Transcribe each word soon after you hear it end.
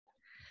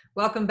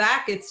Welcome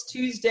back. It's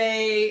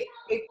Tuesday,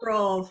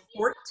 April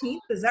 14th.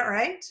 Is that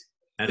right?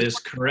 That is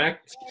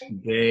correct.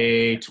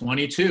 Day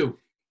 22.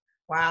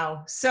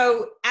 Wow.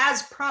 So,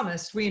 as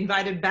promised, we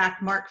invited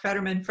back Mark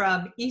Federman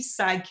from East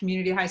Side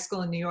Community High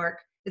School in New York.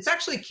 It's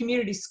actually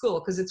community school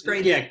because it's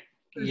great.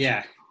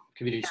 Yeah,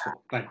 community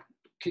school, but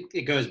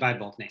it goes by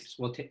both names.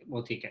 We'll take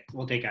it.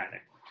 We'll take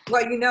either.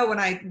 Well, when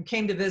I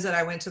came to visit,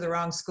 I went to the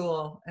wrong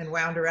school and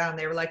wound around.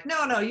 They were like,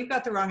 no, you've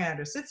got the wrong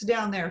address. It's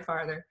down there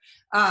farther.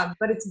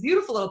 But it's a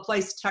beautiful little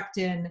place tucked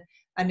in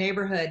a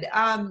neighborhood.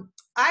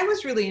 I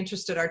was really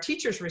interested. Our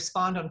teachers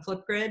respond on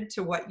Flipgrid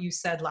to what you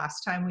said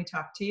last time we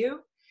talked to you.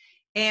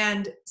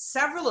 And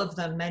several of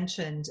them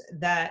mentioned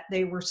that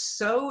they were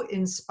so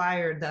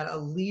inspired that a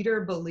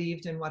leader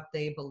believed in what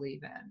they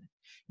believe in,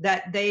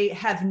 that they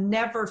have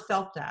never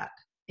felt that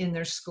in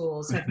their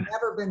schools, have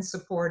never been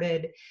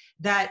supported,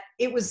 that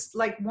it was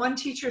like one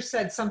teacher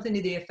said something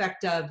to the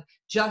effect of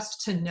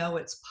just to know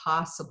it's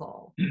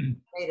possible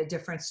made a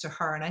difference to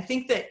her. And I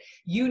think that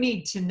you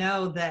need to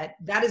know that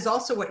that is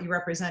also what you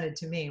represented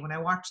to me. When I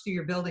walked through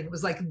your building, it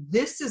was like,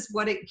 this is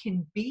what it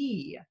can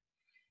be.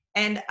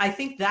 And I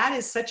think that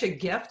is such a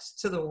gift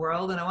to the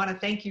world. And I want to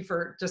thank you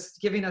for just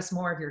giving us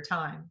more of your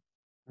time.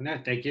 No,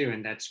 thank you.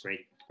 And that's great.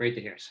 Great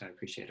to hear. So I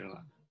appreciate it a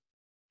lot.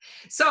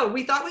 So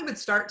we thought we would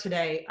start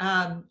today.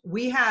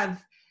 We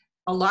have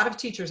a lot of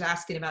teachers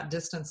asking about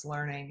distance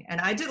learning. And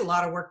I did a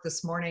lot of work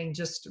this morning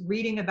just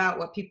reading about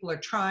what people are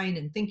trying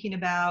and thinking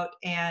about.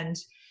 And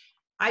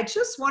I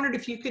just wondered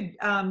if you could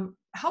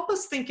help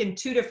us think in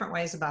two different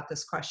ways about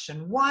this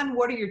question. One,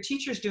 what are your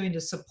teachers doing to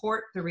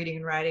support the reading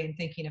and writing and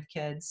thinking of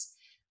kids?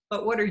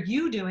 But what are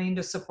you doing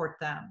to support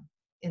them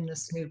in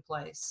this new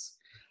place?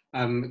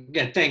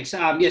 Yeah, thanks.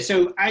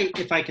 So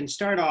if I can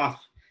start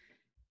off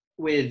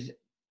with,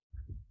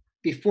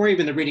 before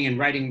even the reading and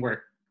writing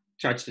work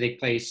starts to take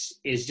place,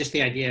 is just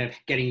the idea of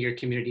getting your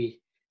community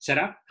set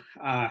up.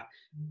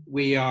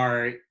 We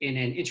are in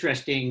an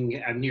interesting,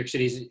 New York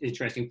City is an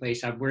interesting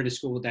place. We're at a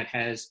school that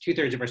has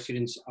 2/3 of our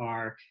students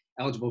are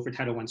eligible for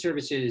Title I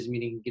services,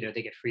 meaning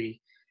they get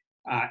free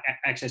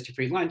access to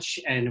free lunch,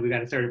 and we've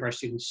got 1/3 of our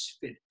students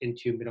fit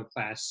into middle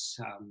class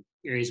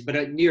areas.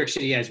 But New York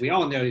City, as we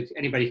all know,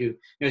 anybody who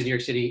knows New York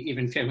City,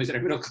 even families that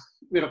are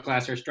middle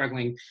class are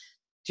struggling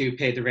to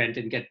pay the rent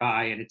and get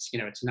by, and it's a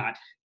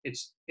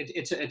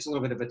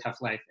little bit of a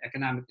tough life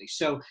economically.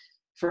 So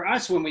for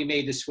us, when we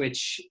made the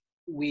switch,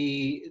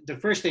 the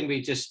first thing we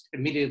just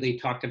immediately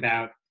talked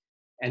about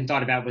and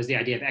thought about was the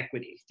idea of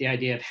equity, the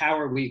idea of how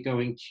are we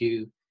going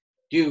to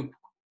do.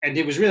 And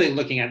it was really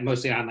looking at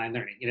mostly online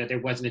learning. There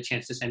wasn't a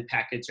chance to send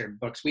packets or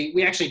books.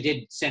 We actually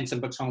did send some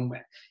books home.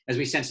 As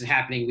we sensed it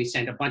happening, we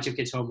sent a bunch of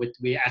kids home.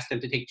 We asked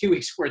them to take 2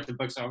 weeks worth of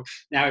books home.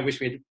 Now I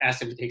wish we had asked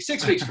them to take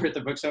 6 weeks worth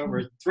of books home,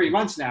 or 3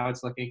 months now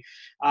it's looking.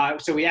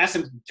 So we asked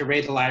them to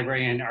raid the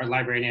library, and our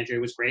librarian, Andrea,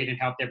 was great and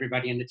helped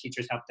everybody, and the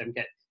teachers helped them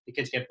the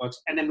kids get books.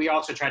 And then we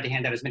also tried to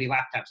hand out as many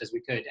laptops as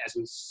we could, as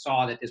we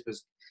saw that this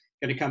was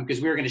going to come,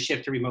 because we were going to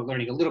shift to remote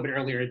learning a little bit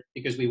earlier,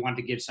 because we wanted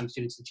to give some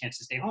students the chance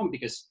to stay home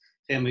because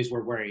families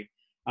were worried.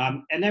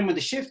 And then when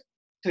the shift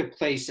took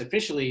place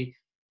officially,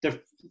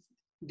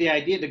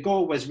 the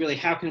goal was really,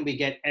 how can we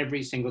get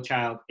every single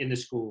child in the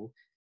school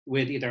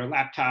with either a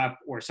laptop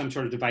or some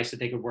sort of device that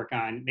they could work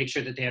on, make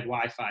sure that they had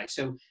Wi-Fi.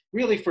 So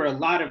really, for a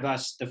lot of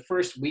us, the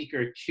first week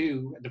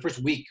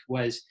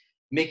was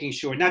making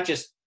sure, not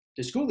just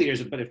the school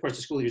leaders, but of course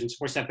the school leaders and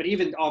support staff, but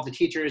even all the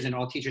teachers, and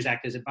all teachers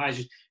act as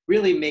advisors,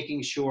 really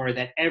making sure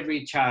that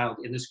every child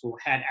in the school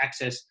had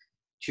access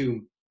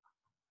to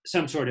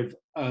some sort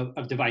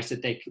of device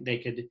that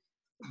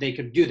they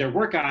could do their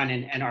work on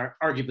and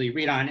arguably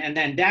read on. And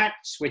then that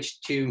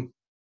switched to,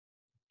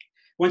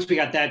 once we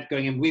got that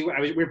going, and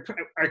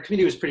our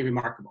community was pretty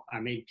remarkable. I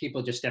mean,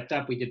 people just stepped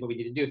up. We did what we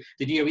needed to do.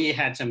 The DOE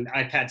had some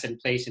iPads in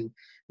place, and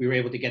we were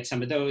able to get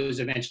some of those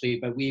eventually,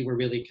 but we were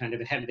really kind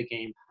of ahead of the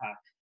game.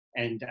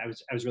 And I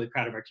was really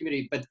proud of our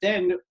community. But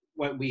then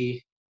what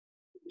we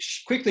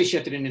quickly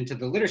shifted into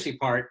the literacy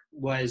part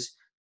was,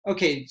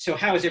 okay, so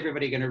how is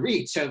everybody going to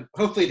read? So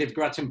hopefully they've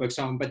brought some books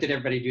home, but did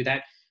everybody do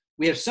that?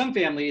 We have some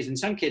families and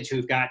some kids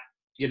who've got,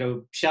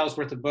 shelves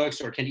worth of books,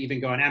 or can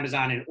even go on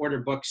Amazon and order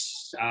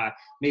books.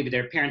 Maybe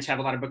their parents have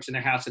a lot of books in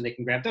their house and they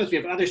can grab those. We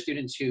have other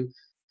students who,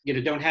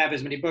 don't have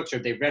as many books, or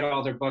they've read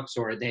all their books,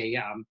 or they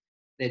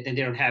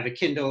don't have a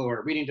Kindle or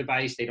a reading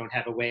device. They don't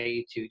have a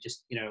way to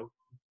just,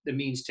 the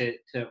means to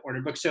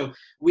order books. So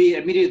we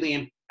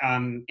immediately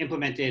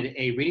implemented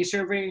a reading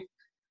survey,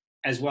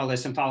 as well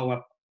as some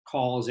follow-up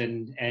calls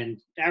and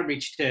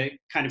outreach to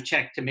kind of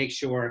check to make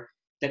sure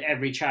that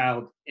every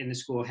child in the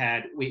school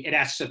it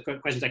asks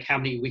questions like, how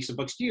many weeks of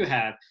books do you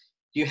have?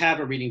 Do you have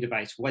a reading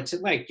device? What's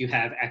it like? Do you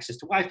have access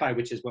to Wi-Fi,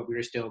 which is what we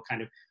were still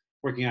kind of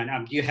working on?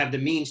 Do you have the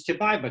means to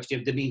buy books? Do you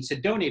have the means to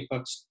donate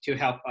books to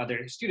help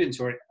other students?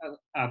 Or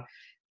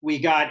we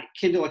got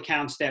Kindle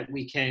accounts that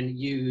we can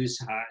use.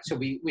 So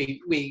we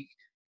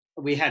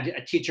had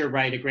a teacher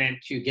write a grant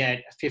to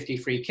get 50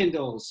 free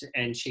Kindles,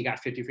 and she got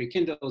 50 free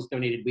Kindles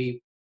donated.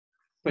 We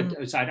put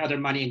aside other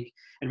money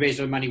and raise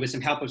other money with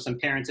some help of some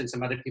parents and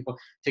some other people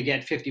to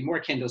get 50 more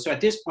Kindles. So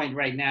at this point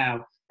right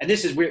now, and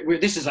this is where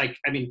this is like,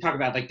 I mean, talk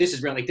about like, this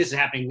is really, like, this is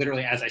happening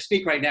literally as I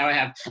speak right now. I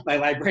have my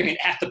librarian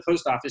at the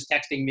post office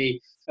texting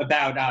me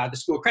about the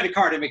school credit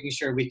card and making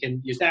sure we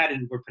can use that.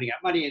 And we're putting out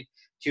money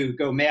to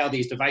go mail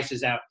these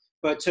devices out.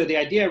 But so the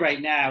idea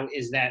right now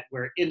is that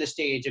we're in the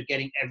stage of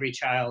getting every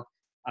child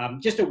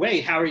just a way.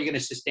 How are you going to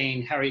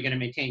sustain, how are you going to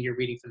maintain your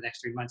reading for the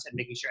next 3 months, and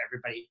making sure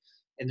everybody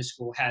in the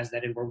school has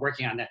that. And we're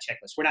working on that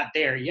checklist. We're not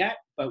there yet,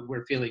 but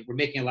we're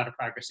making a lot of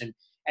progress. And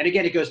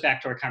again, it goes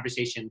back to our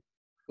conversation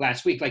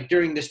last week, like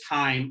during this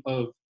time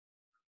of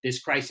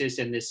this crisis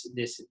and this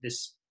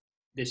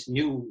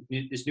new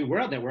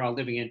world that we're all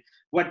living in,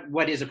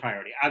 what is a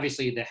priority?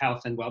 Obviously the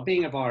health and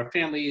well-being of all our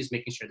families,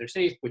 making sure they're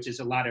safe, which is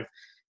a lot of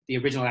the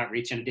original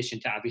outreach, in addition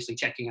to obviously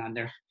checking on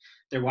their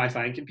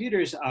Wi-Fi and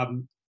computers.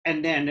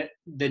 And then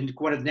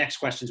one of the next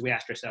questions we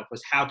asked ourselves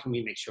was, how can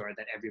we make sure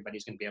that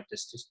everybody's going to be able to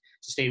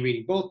sustain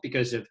reading, both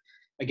because of,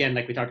 again,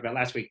 like we talked about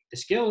last week, the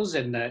skills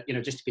and the,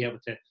 just to be able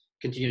to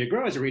continue to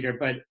grow as a reader,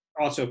 but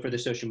also for the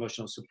social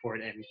emotional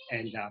support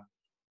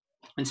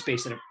and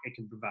space that it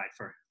can provide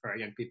for our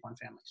young people and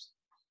families.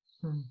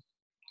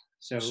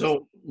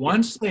 So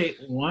once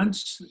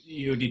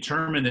you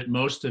determine that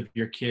most of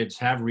your kids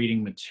have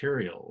reading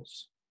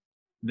materials,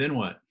 then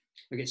what?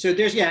 Okay, so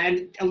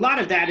and a lot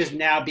of that is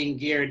now being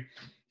geared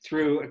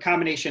through a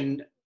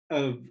combination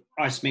of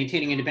us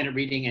maintaining independent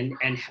reading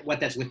and what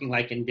that's looking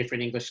like in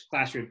different English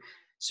classrooms.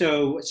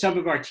 So some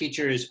of our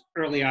teachers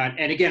early on,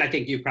 and again, I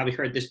think you've probably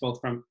heard this both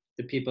from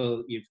the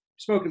people you've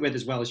spoken with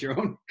as well as your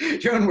own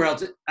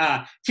world.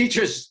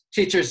 Teachers,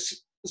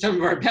 some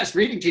of our best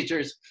reading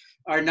teachers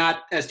are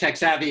not as tech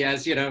savvy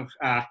as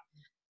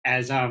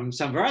some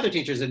of our other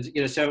teachers, and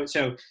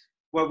so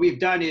what we've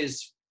done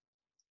is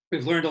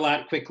we've learned a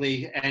lot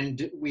quickly,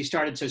 and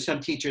some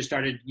teachers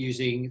started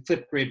using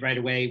Flipgrid right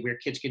away, where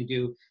kids can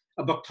do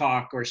a book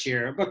talk or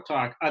share a book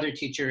talk. Other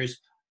teachers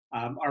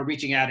are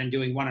reaching out and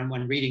doing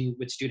one-on-one reading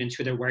with students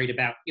who they're worried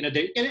about.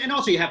 And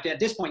also you have to, at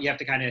this point, you have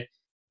to kind of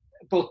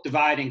both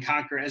divide and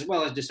conquer, as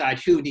well as decide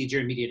who needs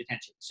your immediate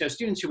attention. So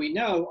students who we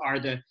know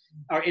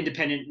are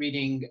independent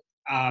reading,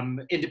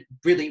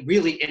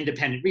 really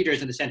independent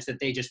readers, in the sense that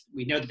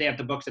we know that they have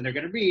the books and they're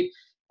going to read.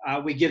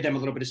 We give them a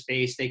little bit of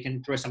space. They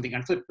can throw something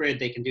on Flipgrid.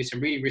 They can do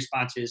some reading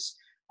responses,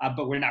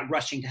 but we're not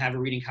rushing to have a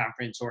reading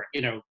conference or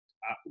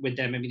with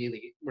them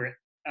immediately.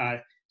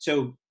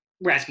 So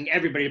we're asking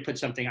everybody to put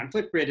something on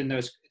Flipgrid in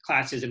those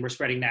classes, and we're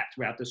spreading that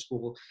throughout the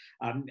school.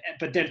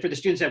 But then for the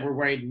students that we're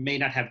worried may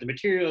not have the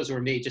materials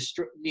or may just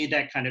need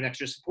that kind of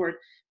extra support,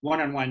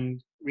 one-on-one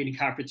reading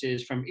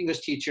conferences from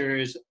English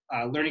teachers,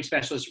 learning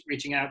specialists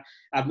reaching out.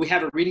 We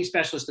have a reading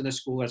specialist in the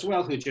school as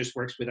well, who just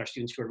works with our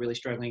students who are really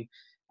struggling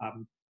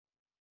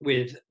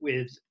with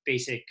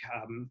basic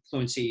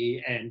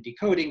fluency and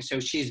decoding.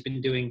 So she's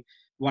been doing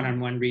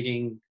one-on-one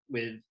reading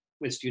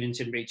with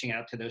students and reaching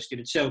out to those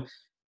students. So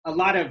a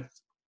lot of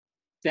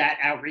that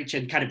outreach,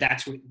 and kind of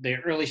that's the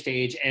early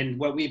stage. And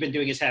what we've been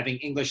doing is having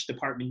English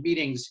department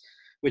meetings,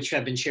 which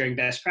have been sharing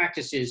best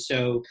practices.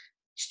 So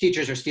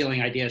teachers are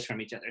stealing ideas from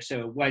each other.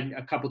 So when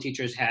a couple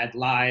teachers had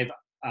live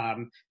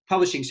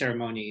publishing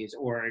ceremonies,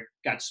 or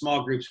got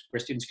small groups where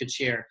students could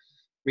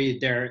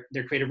read their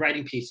creative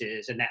writing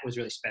pieces, and that was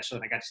really special.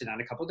 And I got to sit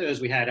on a couple of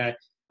those. We had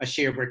a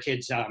share where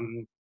kids,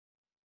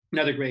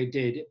 another grade,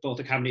 did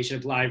both a combination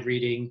of live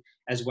reading,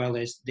 as well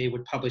as they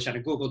would publish on a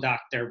Google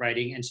Doc their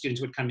writing, and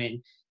students would come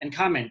in and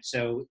comment.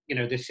 So,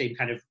 the same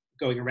kind of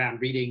going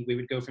around reading, we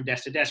would go from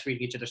desk to desk,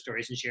 reading each other's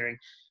stories and sharing,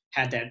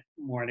 had that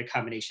more in a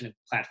combination of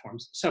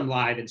platforms, some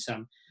live and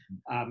some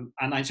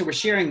online. So we're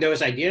sharing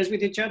those ideas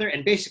with each other,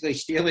 and basically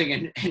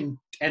stealing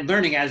and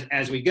learning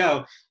as we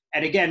go.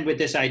 And again, with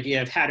this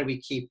idea of how do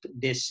we keep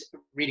this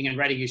reading and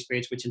writing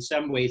experience, which in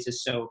some ways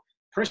is so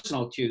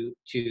personal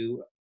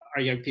to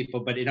our young people,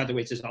 but in other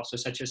ways is also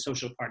such a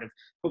social part of,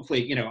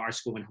 hopefully, our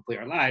school and hopefully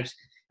our lives,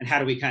 and how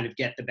do we kind of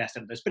get the best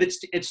out of this? But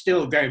it's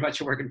still very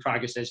much a work in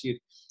progress, as you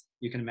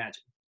can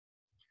imagine.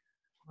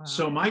 Wow.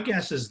 So my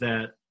guess is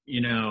that,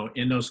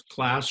 in those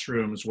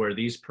classrooms where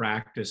these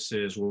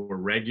practices were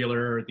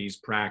regular, these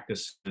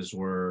practices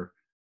were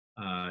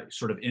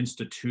sort of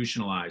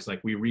institutionalized,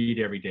 like we read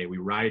every day, we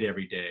write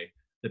every day,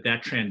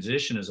 that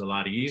transition is a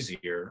lot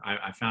easier.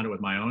 I found it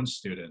with my own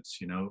students.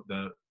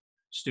 The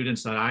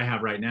students that I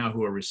have right now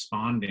who are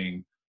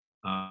responding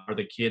are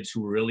the kids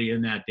who are really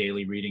in that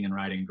daily reading and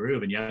writing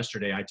groove. And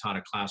yesterday I taught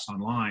a class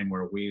online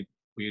where we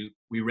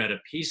read a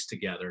piece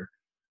together,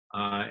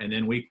 and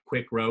then we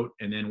quick wrote,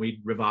 and then we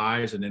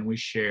revised, and then we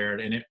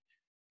shared. And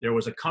there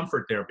was a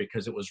comfort there,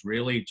 because it was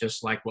really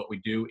just like what we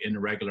do in the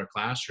regular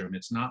classroom.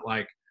 It's not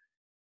like,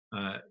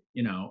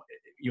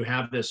 you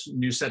have this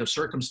new set of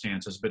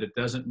circumstances, but it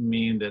doesn't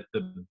mean that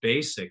the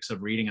basics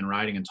of reading and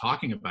writing and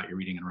talking about your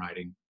reading and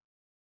writing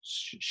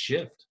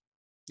shift.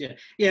 Yeah.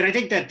 And I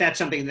think that's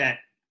something that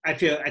I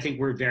think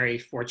we're very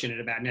fortunate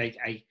about. And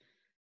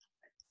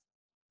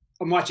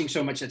I'm watching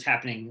so much that's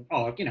happening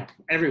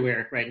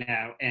everywhere right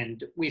now,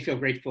 and we feel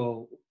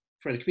grateful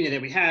for the community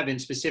that we have,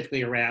 and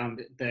specifically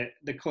around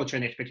the culture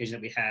and expectation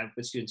that we have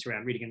with students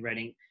around reading and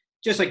writing.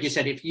 Just like you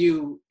said,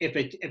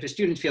 if a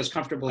student feels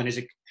comfortable and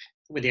is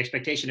with the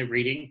expectation of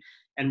reading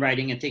and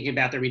writing and thinking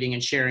about their reading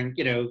and sharing,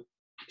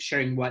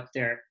 sharing what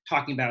they're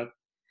talking about,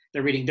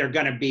 their reading, they're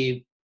going to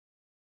be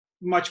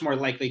much more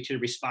likely to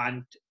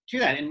respond to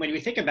that. And when we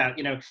think about,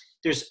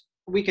 there's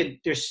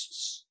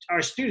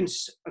our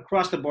students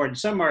across the board,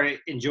 some are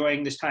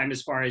enjoying this time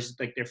as far as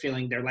like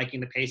they're liking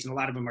the pace, and a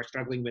lot of them are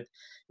struggling with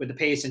the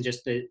pace and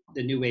just the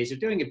new ways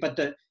of doing it. But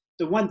the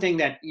one thing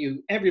that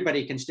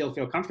everybody can still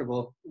feel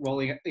comfortable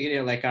rolling,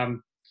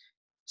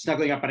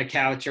 snuggling up on a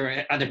couch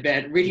or on their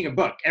bed, reading a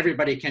book.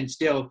 Everybody can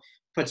still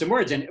put some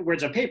words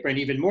on paper, and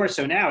even more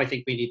so now, I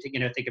think we need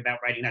to think about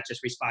writing, not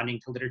just responding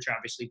to literature,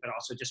 obviously, but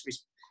also just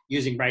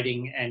using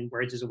writing and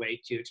words as a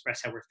way to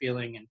express how we're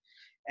feeling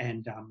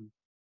and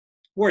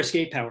or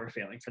escape how we're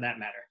feeling, for that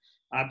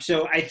matter.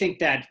 So I think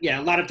that,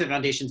 a lot of the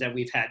foundations that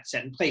we've had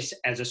set in place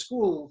as a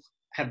school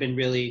have been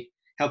really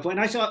helpful. And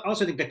I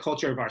also think the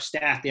culture of our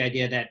staff, the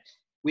idea that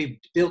we've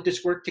built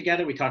this work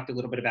together. We talked a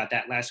little bit about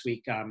that last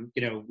week.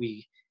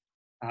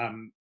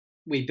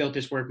 We built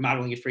this work,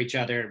 modeling it for each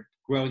other,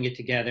 growing it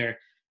together.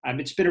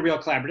 It's been a real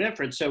collaborative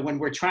effort. So when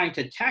we're trying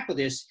to tackle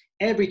this,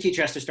 every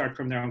teacher has to start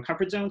from their own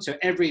comfort zone. So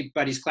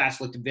everybody's class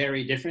looked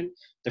very different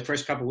the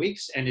first couple of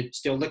weeks, and it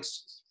still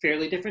looks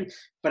fairly different.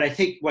 But I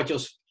think what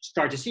you'll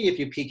start to see if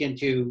you peek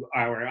into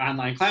our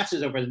online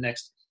classes over the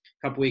next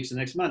couple of weeks, the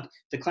next month,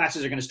 the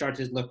classes are going to start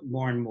to look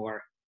more and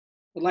more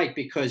alike,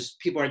 because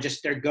people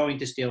they're going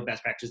to steal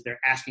best practices. They're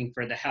asking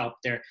for the help.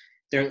 They're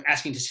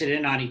asking to sit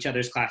in on each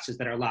other's classes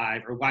that are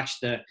live or watch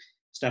the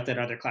stuff that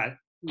other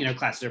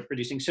classes are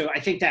producing. So I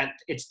think that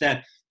it's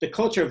the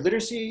culture of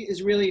literacy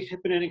has really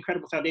been an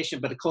incredible foundation,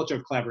 but the culture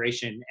of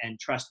collaboration and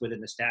trust within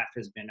the staff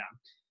has been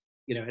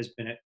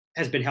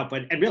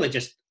helpful, and really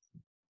just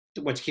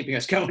what's keeping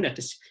us going at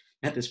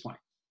this point.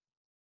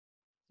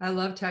 I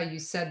loved how you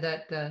said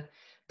that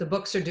the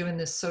books are doing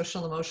this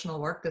social emotional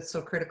work that's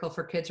so critical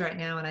for kids right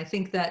now. And I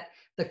think that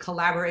the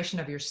collaboration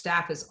of your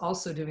staff is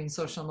also doing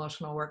social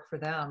emotional work for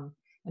them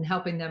and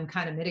helping them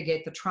kind of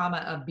mitigate the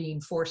trauma of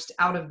being forced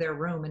out of their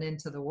room and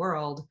into the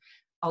world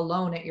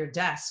alone at your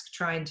desk,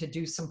 trying to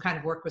do some kind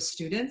of work with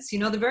students.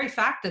 The very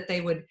fact that they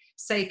would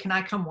say, can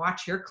I come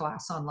watch your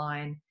class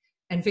online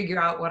and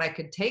figure out what I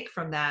could take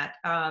from that.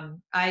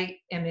 I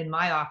am in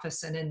my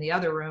office, and in the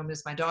other room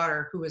is my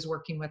daughter, who is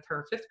working with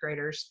her fifth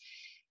graders.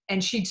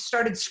 And she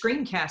started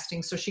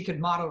screencasting so she could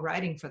model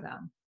writing for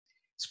them,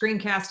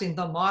 screencasting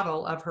the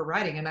model of her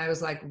writing. And I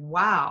was like,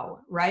 wow,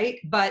 right?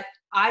 But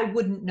I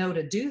wouldn't know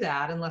to do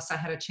that unless I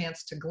had a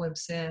chance to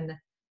glimpse in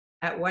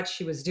at what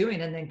she was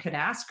doing, and then could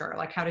ask her,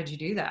 like, how did you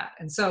do that?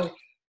 And so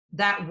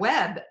that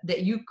web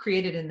that you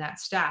created in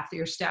that staff, that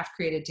your staff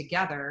created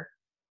together,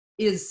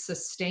 is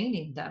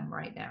sustaining them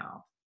right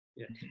now.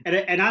 Yeah.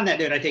 And on that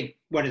note, I think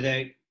one of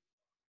the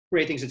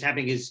great things that's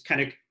happening is kind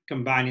of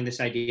combining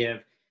this idea of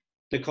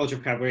the culture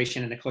of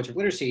collaboration and the culture of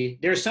literacy.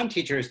 There are some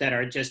teachers that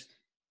are just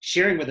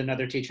sharing with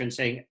another teacher and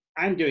saying,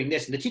 I'm doing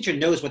this. And the teacher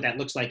knows what that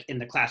looks like in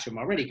the classroom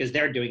already, because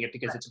they're doing it,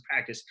 because it's a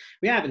practice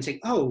we have, and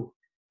saying, oh,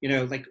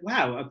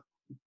 wow,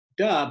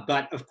 duh,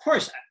 but of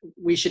course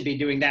we should be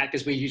doing that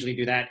because we usually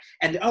do that.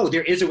 And oh,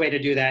 there is a way to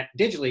do that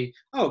digitally.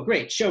 Oh,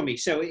 great, show me.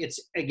 So it's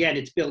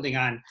building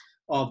on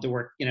all of the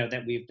work,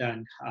 that we've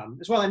done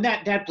as well. And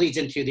that bleeds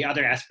into the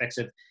other aspects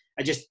of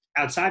just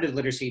outside of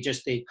literacy,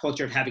 just the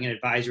culture of having an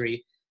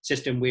advisory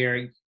system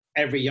where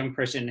every young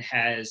person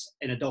has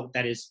an adult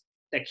that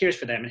cares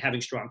for them, and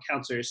having strong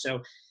counselors.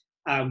 So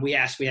we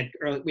had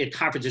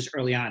conferences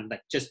early on,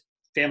 like just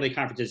family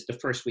conferences the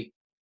first week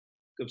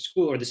of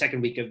school or the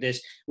second week of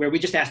this, where we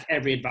just asked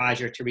every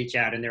advisor to reach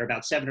out, and there were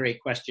about 7 or 8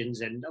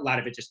 questions, and a lot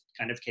of it just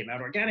kind of came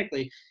out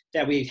organically,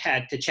 that we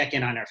had to check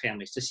in on our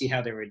families to see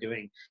how they were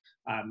doing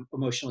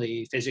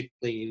emotionally,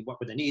 physically, what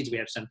were the needs. We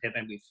have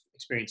and we've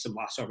experienced some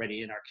loss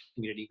already in our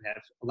community. We have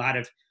a lot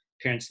of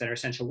parents that are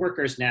essential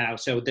workers now.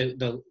 So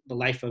the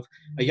life of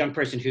a young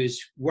person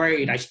who's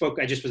worried. I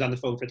just was on the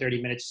phone for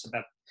 30 minutes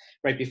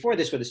right before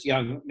this with this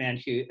young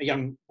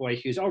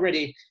boy who's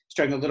already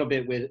struggling a little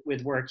bit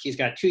with work. He's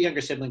got 2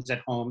 younger siblings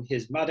at home.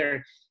 His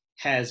mother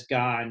has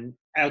gone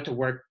out to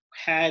work,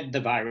 had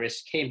the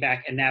virus, came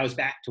back, and now is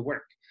back to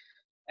work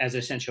as an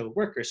essential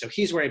worker. So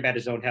he's worried about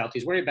his own health.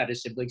 He's worried about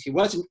his siblings. He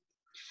wasn't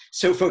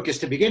so focused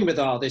to begin with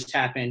all this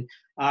happened.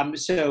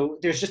 So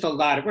there's just a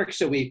lot of work.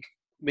 So we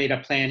made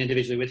a plan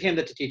individually with him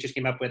that the teachers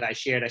came up with. I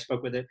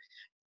spoke with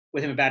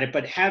him about it,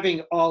 but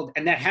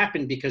and that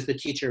happened because the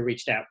teacher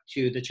reached out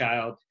to the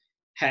child,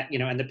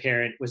 and the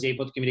parent was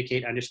able to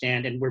communicate,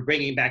 understand, and we're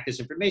bringing back this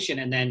information,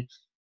 and then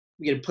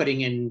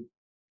putting in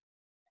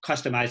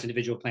customized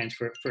individual plans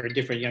for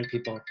different young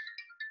people.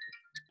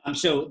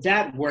 So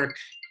that work,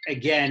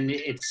 again,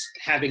 it's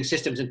having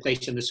systems in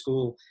place in the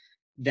school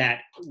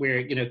that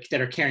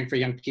are caring for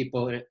young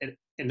people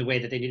in the way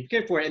that they need to be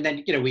cared for. And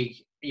then,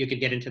 you could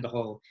get into the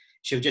whole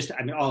issue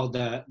of all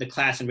the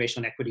class and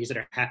racial inequities that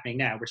are happening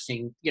now. We're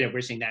seeing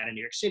that in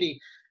New York City.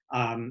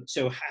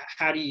 So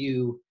how do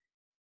you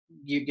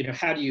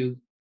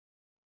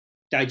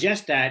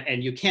digest that,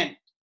 and you can't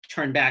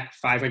turn back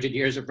 500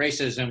 years of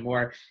racism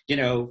or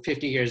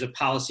 50 years of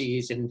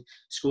policies and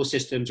school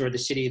systems or the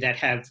city that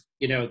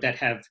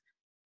have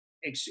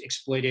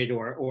exploited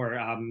or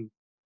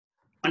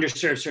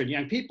underserved certain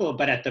young people.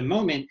 But at the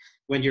moment,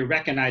 when you're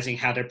recognizing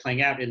how they're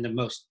playing out in the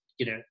most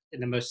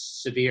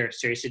severe,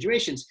 serious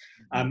situations,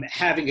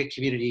 having a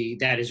community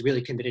that is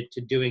really committed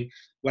to doing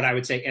what I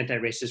would say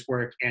anti-racist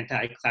work,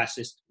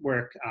 anti-classist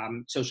work,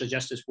 social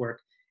justice work,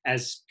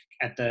 as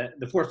at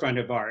the forefront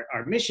of our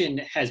mission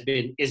has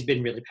been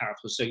really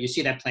powerful. So you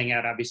see that playing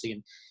out obviously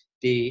in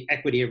the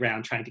equity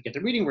around trying to get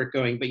the reading work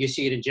going, but you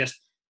see it in just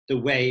the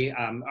way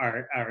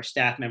our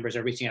staff members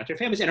are reaching out to their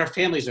families, and our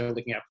families are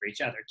looking out for each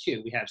other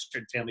too. We have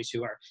certain families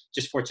who are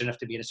just fortunate enough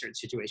to be in a certain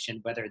situation,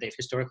 whether they've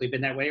historically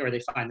been that way or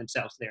they find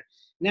themselves there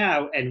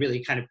now, and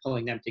really kind of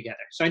pulling them together.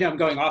 So I know I'm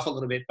going off a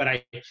little bit, but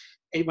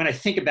when I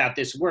think about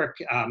this work,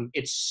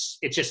 it's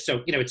just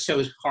so, it's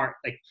so hard.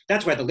 Like,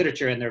 that's why the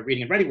literature and the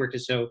reading and writing work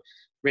is so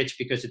rich,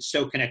 because it's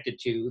so connected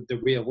to the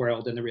real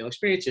world and the real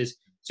experiences.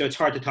 So it's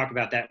hard to talk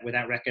about that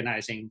without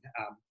recognizing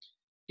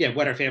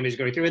what our families are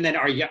going through. And then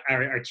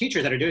our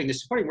teachers that are doing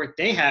this supporting work,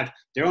 they have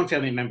their own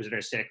family members that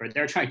are sick, or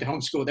they're trying to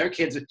homeschool their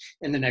kids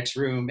in the next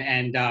room.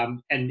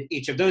 And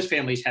each of those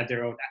families have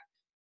their own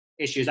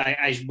issues.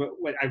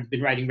 I've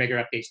been writing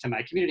regular updates to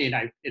my community,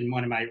 and in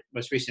one of my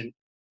most recent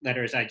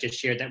letters, I just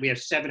shared that we have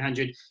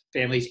 700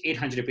 families,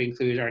 800 if we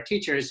include our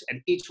teachers, and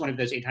each one of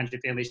those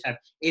 800 families have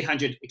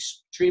 800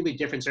 extremely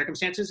different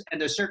circumstances, and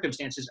those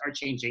circumstances are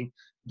changing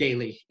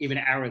daily, even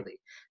hourly.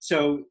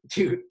 So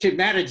to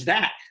manage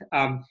that,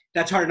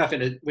 that's hard enough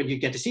when you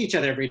get to see each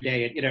other every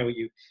day,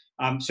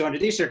 and so under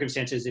these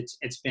circumstances,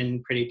 it's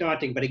been pretty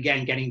daunting. But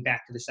again, getting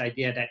back to this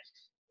idea that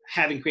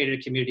having created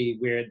a community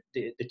where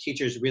the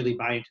teachers really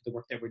buy into the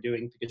work that we're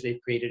doing because they've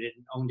created it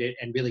and owned it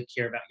and really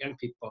care about young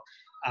people,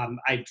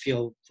 I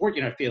feel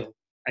fortunate.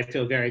 I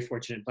feel very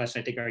fortunate and blessed.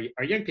 I think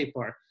our young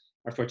people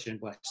are fortunate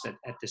and blessed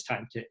at this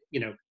time, to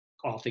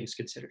all things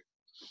considered.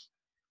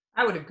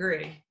 I would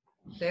agree.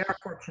 They are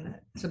fortunate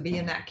to be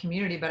in that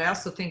community, but I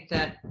also think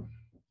that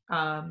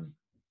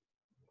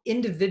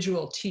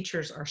individual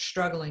teachers are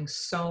struggling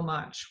so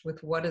much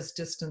with what does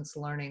distance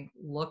learning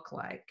look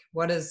like?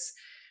 What is,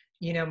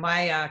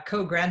 my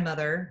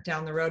co-grandmother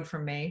down the road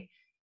from me,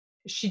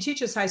 she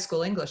teaches high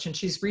school English, and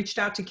she's reached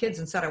out to kids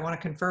and said, I want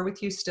to confer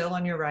with you still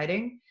on your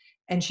writing.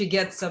 And she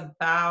gets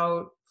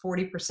about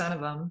 40%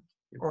 of them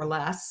or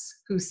less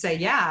who say,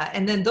 yeah.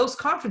 And then those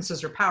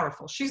conferences are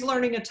powerful. She's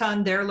learning a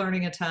ton, they're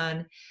learning a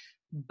ton,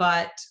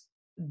 but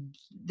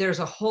there's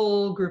a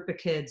whole group of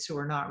kids who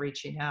are not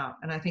reaching out.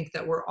 And I think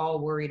that we're all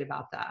worried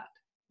about that.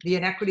 The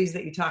inequities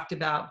that you talked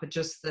about, but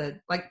just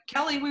like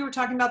Kelly, we were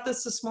talking about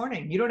this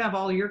morning. You don't have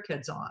all your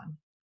kids on.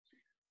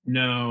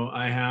 No,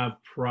 I have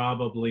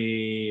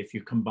probably, if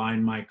you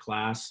combine my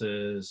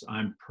classes,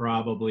 I'm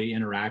probably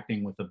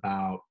interacting with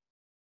about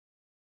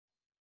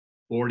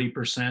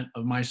 40%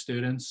 of my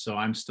students. So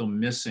I'm still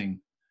missing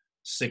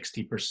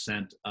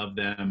 60% of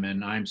them.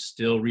 And I'm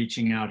still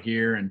reaching out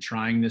here and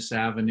trying this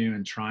avenue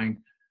and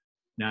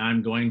now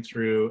I'm going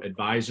through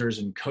advisors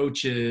and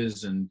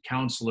coaches and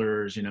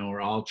counselors,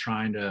 we're all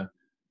trying to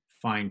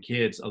find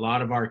kids. A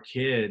lot of our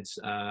kids,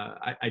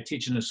 I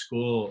teach in a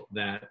school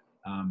that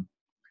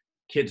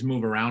kids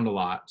move around a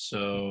lot.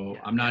 So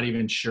I'm not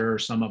even sure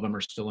some of them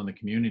are still in the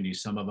community.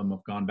 Some of them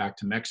have gone back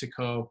to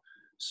Mexico.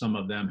 Some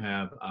of them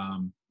have,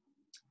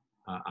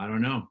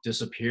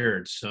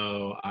 disappeared.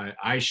 So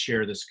I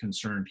share this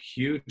concern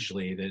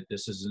hugely that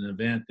this is an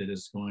event that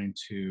is going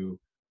to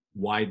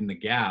widen the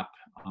gap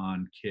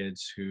on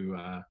kids who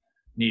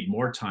need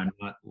more time,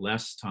 not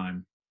less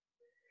time.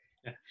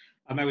 Yeah.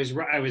 I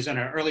was on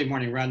an early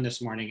morning run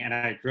this morning, and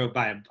I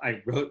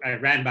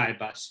ran by a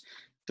bus.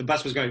 The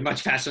bus was going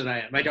much faster than I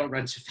am. I don't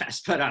run so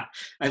fast, but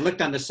I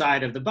looked on the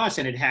side of the bus,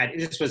 and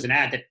this was an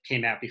ad that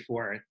came out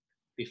before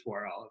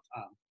all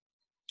of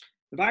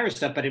the virus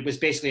stuff, but it was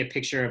basically a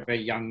picture of a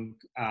young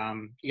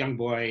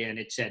boy, and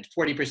it said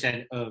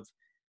 40%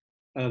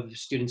 of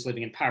students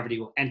living in poverty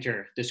will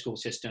enter the school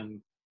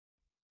system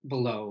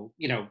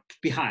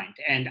behind.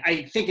 And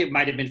I think it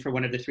might have been for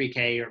one of the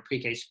 3K or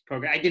pre-K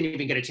program. I didn't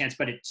even get a chance,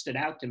 but it stood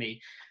out to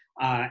me.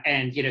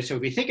 And so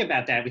if we think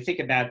about that, we think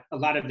about a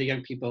lot of the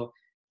young people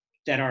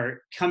that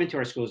are coming to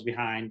our schools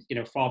behind,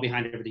 fall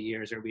behind over the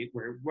years, or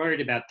we're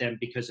worried about them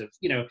because of,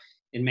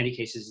 in many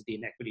cases, the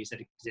inequities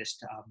that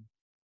exist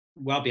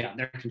well beyond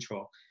their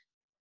control.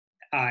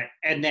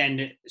 And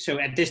then, so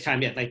at this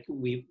time,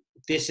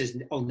 this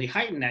is only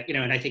heightened that,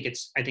 and I think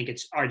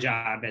it's our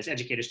job as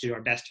educators to do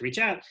our best to reach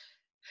out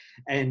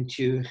and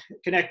to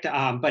connect.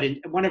 But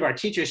one of our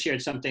teachers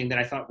shared something that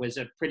I thought was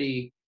a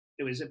pretty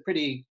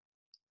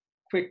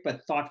quick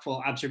but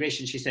thoughtful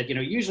observation. She said,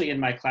 usually in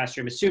my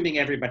classroom, assuming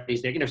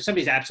everybody's there, if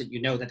somebody's absent,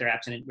 that they're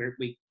absent, and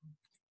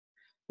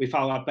we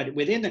follow up. But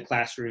within the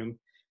classroom,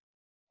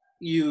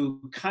 you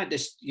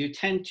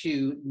tend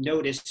to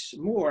notice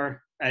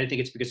more. I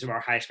think it's because of our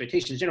high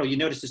expectations. You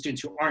notice the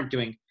students who aren't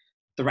doing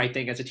the right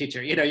thing as a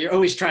teacher. You're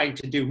always trying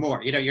to do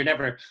more. You're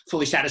never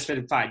fully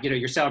satisfied.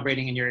 You're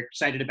celebrating and you're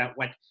excited about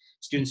what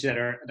students that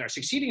are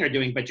succeeding are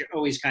doing, but you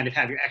always kind of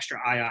have your extra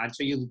eye on.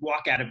 So you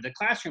walk out of the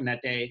classroom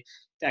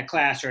that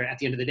class, or at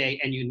the end of the day,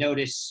 and you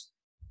notice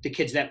the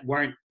kids that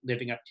weren't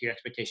living up to your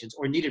expectations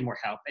or needed more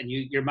help, and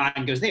your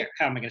mind goes there.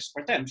 How am I going to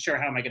support them? Sure.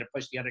 How am I going to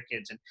push the other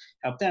kids and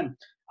help them?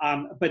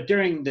 But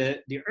during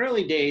the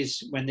early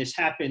days when this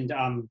happened,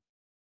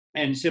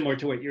 and similar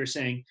to what you were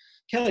saying,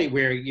 Kelly,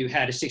 where you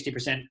had a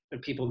 60%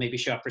 of people maybe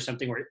show up for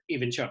something, or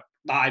even show up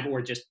live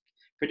or just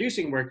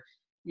producing work,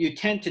 you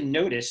tend to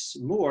notice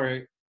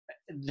more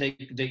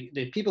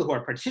the people who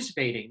are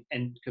participating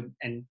and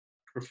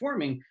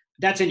performing.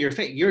 That's in your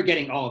face. You're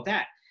getting all of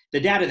that. The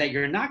data that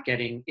you're not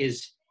getting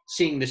is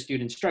seeing the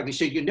students struggling.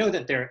 So you know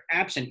that they're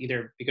absent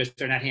either because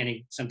they're not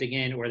handing something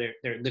in, or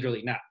they're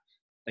literally not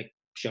like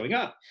showing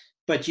up,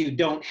 but you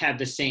don't have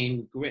the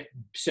same grit.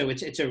 So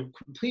it's a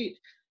complete,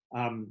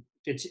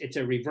 it's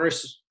a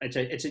reverse,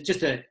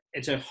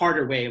 it's a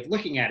harder way of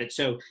looking at it.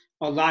 So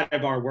a lot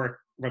of our work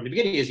from the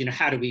beginning is,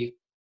 how do we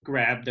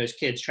grab those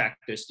kids, track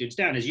those students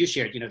down? As you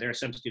shared, there are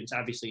some students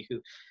obviously who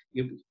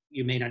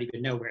you may not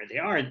even know where they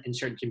are in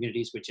certain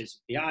communities, which is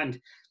beyond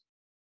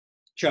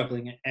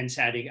troubling and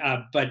saddening.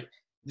 But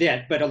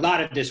a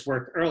lot of this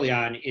work early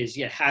on is,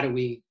 how do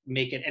we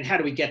make it, and how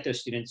do we get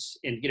those students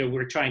in?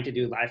 We're trying to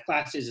do live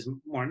classes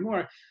more and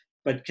more,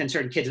 but can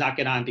certain kids not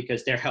get on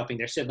because they're helping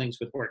their siblings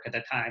with work at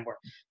that time, or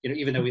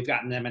even though we've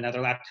gotten them another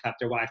laptop,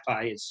 their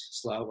Wi-Fi is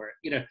slow, or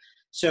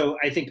So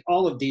I think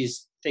all of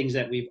these things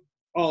that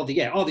all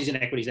these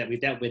inequities that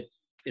we've dealt with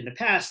in the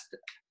past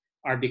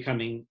are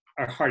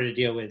harder to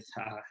deal with,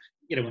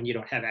 when you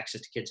don't have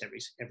access to kids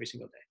every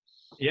single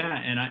day.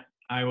 Yeah, and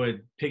I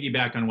would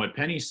piggyback on what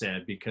Penny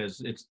said,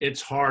 because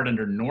it's hard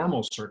under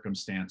normal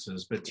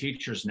circumstances, but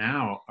teachers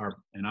now are,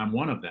 and I'm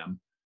one of them,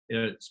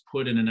 it's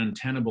put in an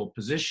untenable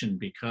position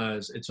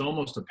because it's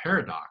almost a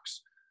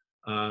paradox.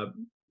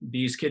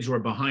 These kids who are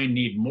behind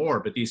need more,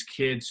 but these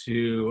kids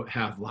who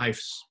have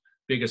life's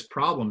biggest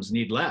problems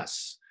need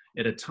less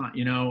at a time,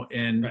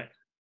 and right.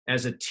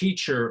 As a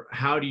teacher,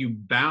 how do you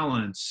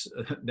balance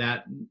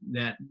that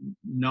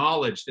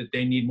knowledge that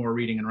they need more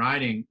reading and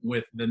writing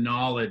with the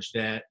knowledge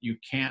that you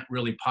can't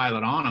really pile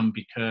it on them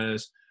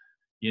because,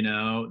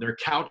 they're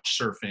couch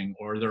surfing,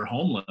 or they're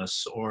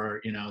homeless,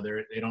 or,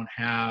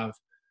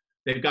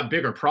 they've got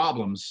bigger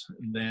problems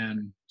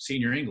than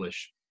senior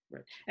English.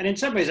 Right. And in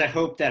some ways, I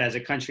hope that as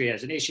a country,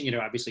 as a nation,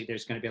 obviously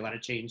there's going to be a lot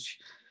of change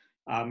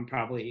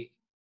probably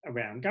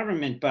around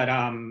government, but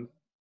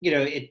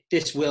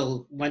this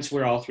will, once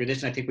we're all through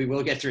this, and I think we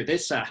will get through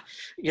this,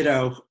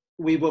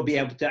 we will be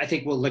able to, I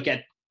think we'll look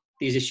at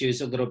these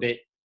issues a little bit,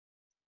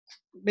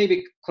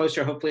 maybe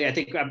closer, hopefully. I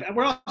think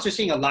we're also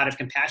seeing a lot of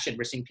compassion.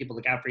 We're seeing people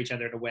look out for each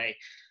other in a way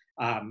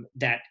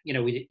that,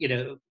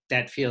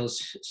 that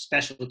feels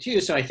special too.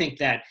 So I think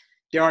that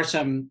there are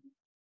some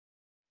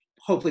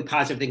hopefully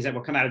positive things that will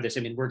come out of this.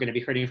 I mean, we're going to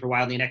be hurting for a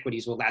while. The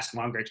inequities will last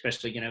longer,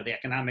 especially, the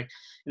economic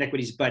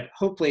inequities, but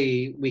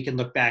hopefully we can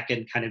look back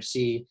and kind of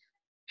see,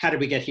 how did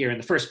we get here in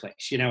the first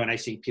place? And I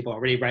see people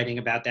already writing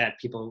about that,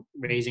 people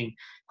raising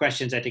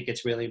questions. I think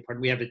it's really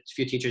important. We have a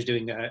few teachers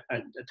doing a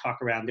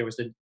talk around, there was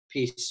a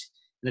piece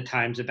in the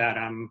Times about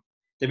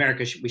the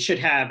America we should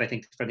have, I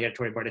think from the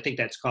editorial board, I think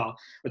that's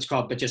what's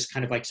called, but just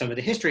kind of like some of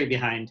the history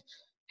behind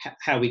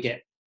how we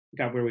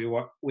got where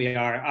we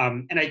are.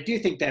 And I do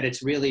think that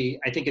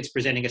I think it's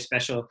presenting a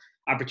special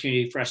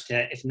opportunity for us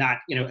to, if not,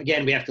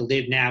 again, we have to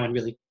live now and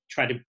really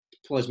try to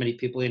pull as many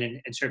people in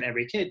and serve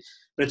every kid,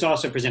 but it's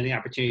also presenting the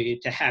opportunity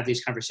to have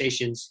these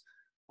conversations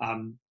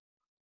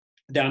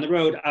down the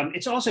road.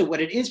 It's also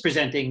what it is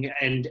presenting,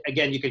 and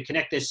again, you could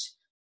connect this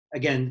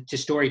again to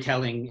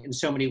storytelling in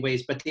so many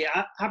ways, but the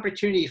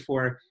opportunity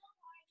for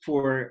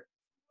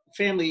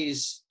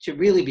families to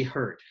really be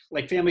heard,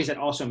 like families that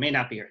also may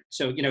not be heard.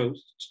 So,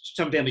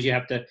 some families you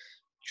have to,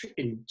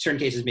 in certain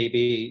cases,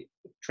 maybe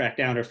track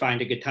down or find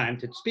a good time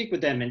to speak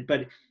with them,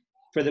 but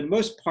for the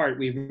most part,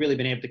 we've really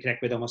been able to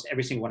connect with almost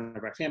every single one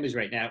of our families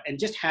right now. And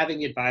just having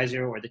the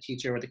advisor or the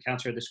teacher or the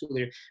counselor or the school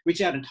leader reach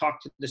out and talk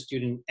to the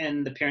student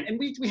and the parent. And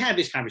we have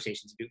these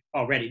conversations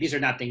already. These are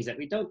not things that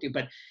we don't do,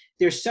 but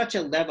there's such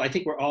a level. I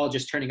think we're all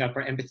just turning up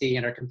our empathy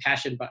and our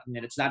compassion button.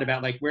 And it's not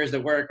about like, where's the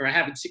work, or I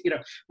haven't seen,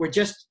 we're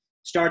just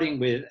starting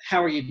with,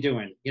 how are you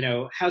doing?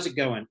 How's it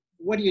going?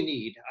 What do you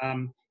need?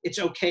 It's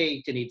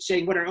okay to need,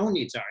 saying what our own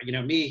needs are.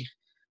 Me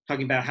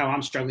talking about how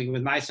I'm struggling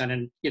with my son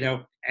and,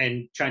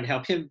 and trying to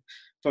help him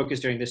focus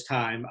during this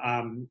time,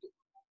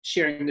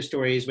 sharing the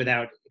stories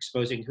without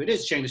exposing who it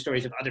is, sharing the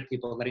stories of other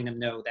people, letting them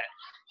know that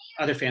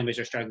other families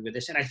are struggling with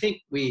this. And I think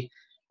we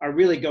are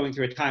really going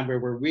through a time where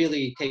we're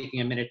really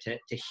taking a minute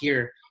to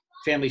hear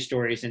family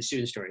stories and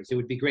student stories. It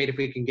would be great if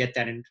we can get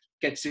that and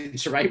get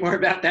students to write more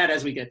about that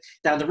as we get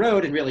down the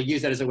road, and really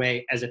use that as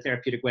a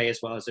therapeutic way, as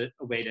well as a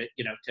way to,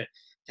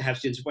 to have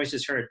students'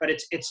 voices heard. But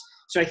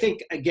so I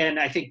think, again,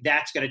 I think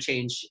that's going to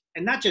change.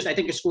 And not just, I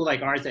think a school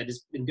like ours that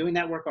has been doing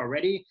that work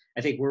already,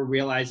 I think we're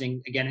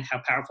realizing, again,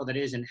 how powerful that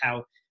is and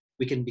how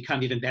we can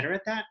become even better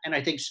at that. And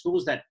I think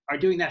schools that are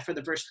doing that for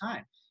the first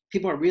time,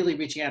 people are really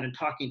reaching out and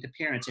talking to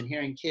parents and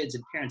hearing kids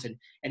and parents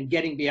and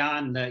getting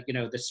beyond the,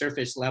 the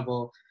surface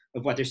level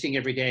of what they're seeing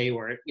every day,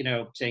 or, you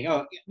know, saying,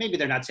 oh, maybe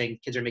they're not saying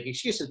kids are making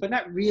excuses, but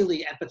not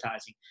really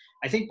empathizing.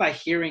 I think by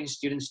hearing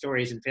student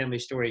stories and family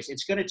stories,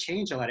 it's going to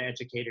change a lot of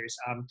educators.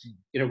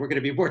 You know, we're going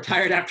to be more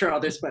tired after all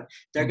this, but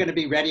they're going to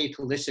be ready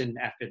to listen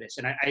after this.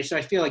 And so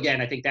I feel,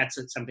 again, I think that's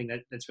something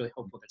that's really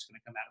hopeful that's going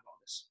to come out of all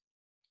this.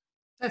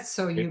 That's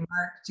so you,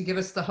 Mark, to give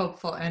us the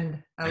hopeful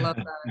end. I love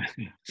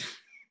that.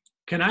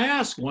 Can I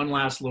ask one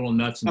last little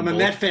nuts and I'm a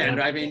bolts? Met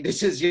fan. I mean,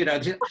 this is, you know,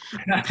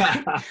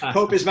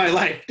 hope is my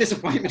life.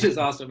 Disappointment is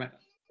also my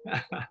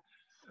life.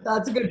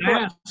 That's a good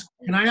point.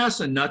 Can I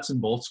ask a nuts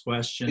and bolts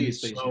question?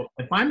 Please. So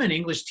if I'm an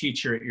English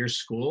teacher at your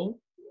school,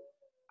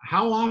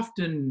 how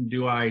often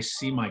do I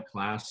see my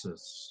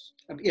classes?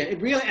 Yeah,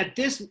 it really, at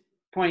this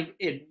point,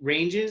 it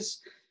ranges.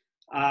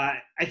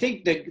 I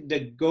think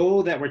the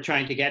goal that we're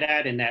trying to get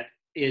at, and that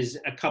is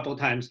a couple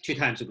times, 2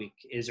 times a week,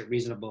 is a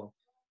reasonable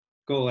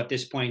goal at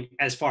this point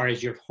as far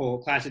as your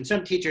whole class. And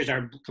some teachers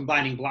are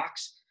combining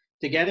blocks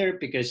together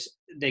because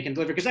they can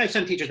deliver, because I have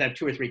some teachers that have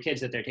 2 or 3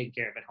 kids that they're taking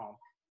care of at home.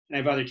 And I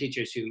have other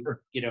teachers who,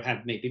 you know,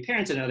 have maybe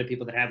parents and other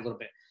people that have a little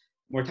bit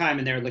more time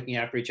and they're looking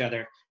after each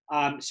other.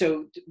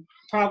 So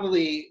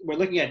probably we're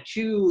looking at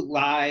 2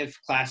 live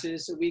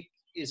classes a week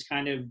is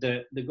kind of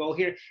the goal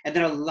here. And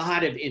then a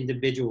lot of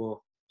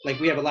individual, like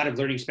we have a lot of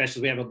learning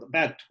specialists. We have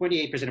about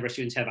 28% of our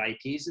students have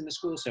IEPs in the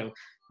school. So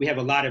we have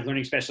a lot of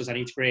learning specialists on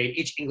each grade.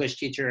 Each English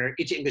teacher,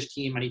 each English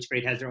team on each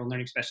grade has their own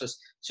learning specialist.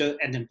 So,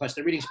 and then plus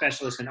the reading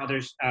specialists and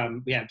others,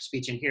 we have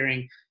speech and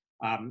hearing,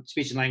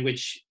 speech and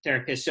language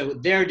therapists. So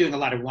they're doing a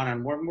lot of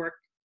one-on-one work,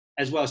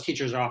 as well as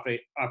teachers are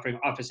offering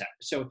office hours.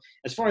 So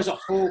as far as a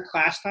whole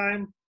class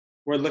time,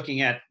 we're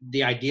looking at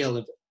the ideal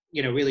of,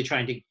 you know, really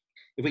trying to,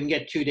 if we can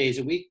get 2 days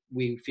a week,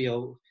 we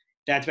feel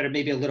that's better,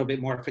 maybe a little bit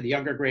more for the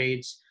younger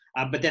grades.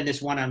 But then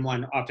this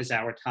one-on-one office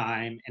hour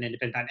time and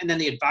independent time, and then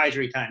the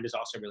advisory time is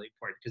also really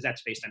important because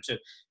that's face time. So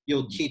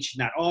you'll teach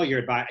not all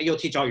your you'll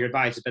teach all your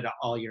advisors, but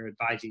all your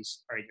advisees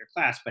are in your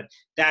class. But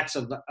that's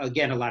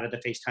again a lot of the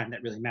face time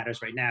that really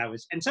matters right now.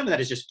 And some of that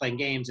is just playing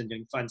games and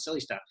doing fun, silly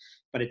stuff.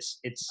 But it's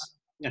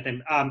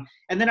nothing. And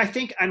then I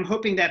think I'm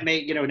hoping that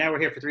now we're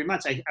here for 3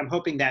 months. I'm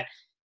hoping that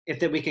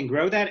if we can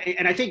grow that,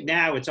 and I think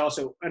now it's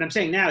also, what I'm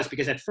saying now is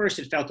because at first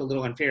it felt a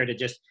little unfair to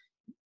just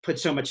put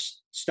so much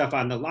stuff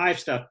on the live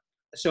stuff,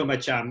 so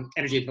much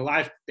energy into the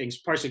live things,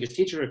 partially because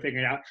teachers were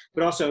figuring it out,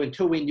 but also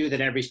until we knew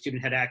that every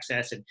student had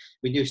access and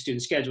we knew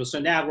student schedules. So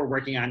now we're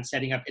working on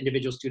setting up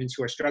individual students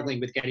who are struggling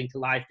with getting to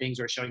live things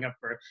or showing up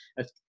for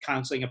a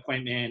counseling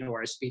appointment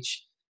or a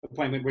speech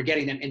appointment. We're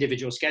getting them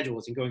individual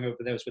schedules and going over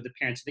those with the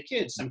parents of the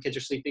kids. Some kids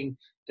are sleeping,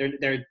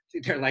 they're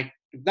like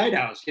night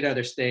owls,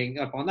 they're staying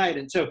up all night.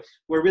 And so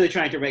we're really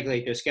trying to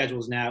regulate those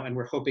schedules now, and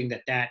we're hoping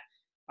that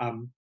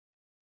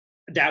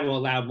will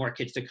allow more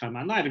kids to come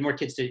on live and more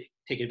kids to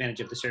take advantage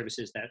of the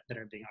services that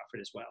are being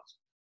offered as well.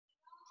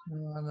 I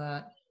love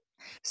that.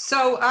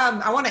 So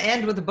I want to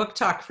end with a book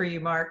talk for you,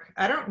 Mark.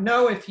 I don't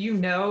know if you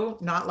know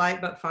Not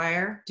Light But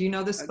Fire. Do you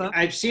know this book?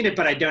 I've seen it,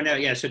 but I don't know.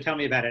 Yeah, so tell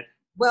me about it.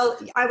 Well,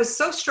 I was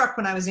so struck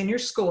when I was in your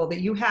school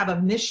that you have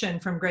a mission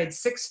from grades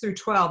 6 through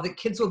 12 that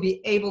kids will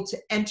be able to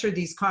enter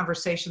these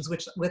conversations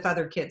with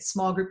other kids,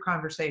 small group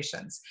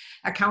conversations,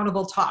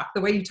 accountable talk,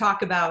 the way you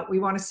talk about we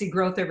want to see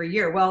growth every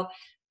year. Well,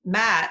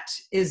 Matt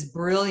is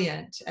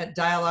brilliant at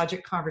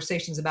dialogic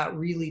conversations about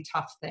really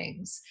tough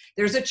things.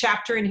 There's a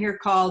chapter in here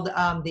called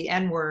The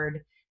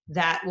N-Word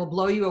that will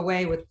blow you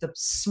away with the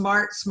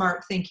smart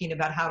thinking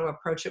about how to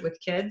approach it with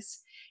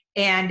kids.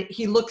 And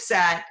he looks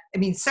at,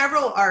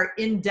 several are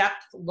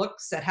in-depth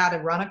looks at how to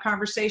run a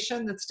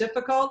conversation that's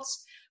difficult,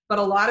 but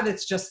a lot of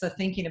it's just the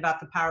thinking about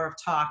the power of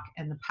talk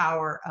and the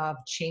power of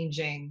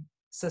changing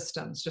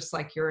systems, just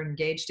like you're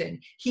engaged in.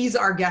 He's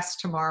our guest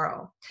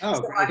tomorrow. Oh,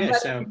 so okay.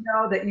 So you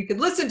know that you could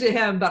listen to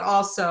him, but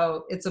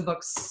also it's a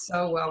book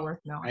so well worth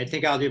knowing. I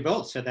think I'll do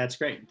both. So that's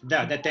great.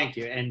 No, thank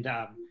you. And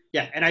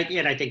and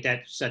I think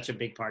that's such a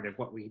big part of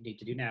what we need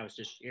to do now is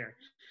just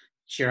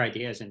share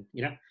ideas and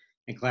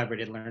and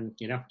collaborate and learn.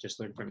 Just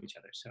learn from each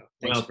other. So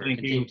thanks for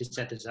continuing to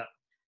set this up.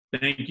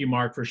 Thank you,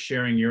 Mark, for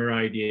sharing your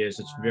ideas.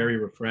 It's very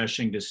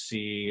refreshing to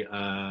see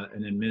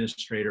an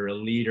administrator, a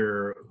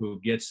leader who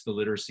gets the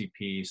literacy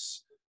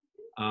piece.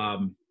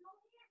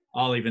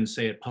 I'll even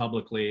say it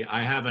publicly.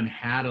 I haven't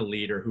had a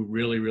leader who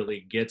really,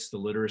 really gets the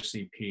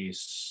literacy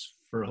piece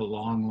for a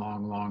long,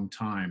 long, long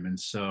time. And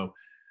so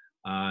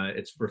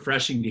it's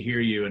refreshing to hear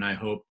you. And I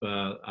hope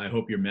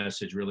your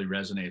message really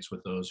resonates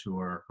with those who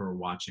are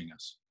watching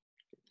us.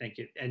 Thank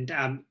you. And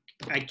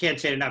I can't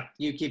say it enough.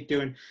 You keep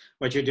doing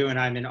what you're doing.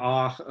 I'm in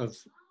awe of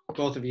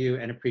both of you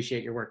and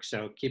appreciate your work.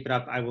 So keep it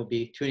up. I will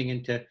be tuning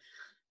into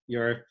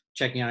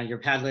checking out your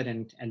Padlet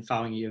and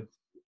following you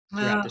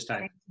throughout this time.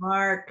 Thanks,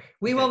 Mark.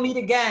 We will meet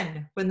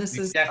again when this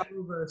is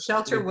over.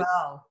 Shelter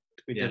well.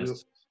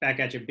 Yes. Back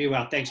at you. Be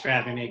well. Thanks for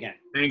having me again.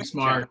 Thanks,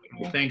 Mark.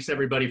 Thanks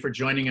everybody for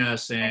joining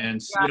us,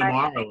 and see you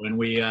tomorrow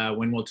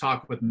when we'll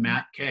talk with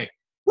Matt Kay.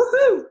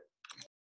 Woohoo!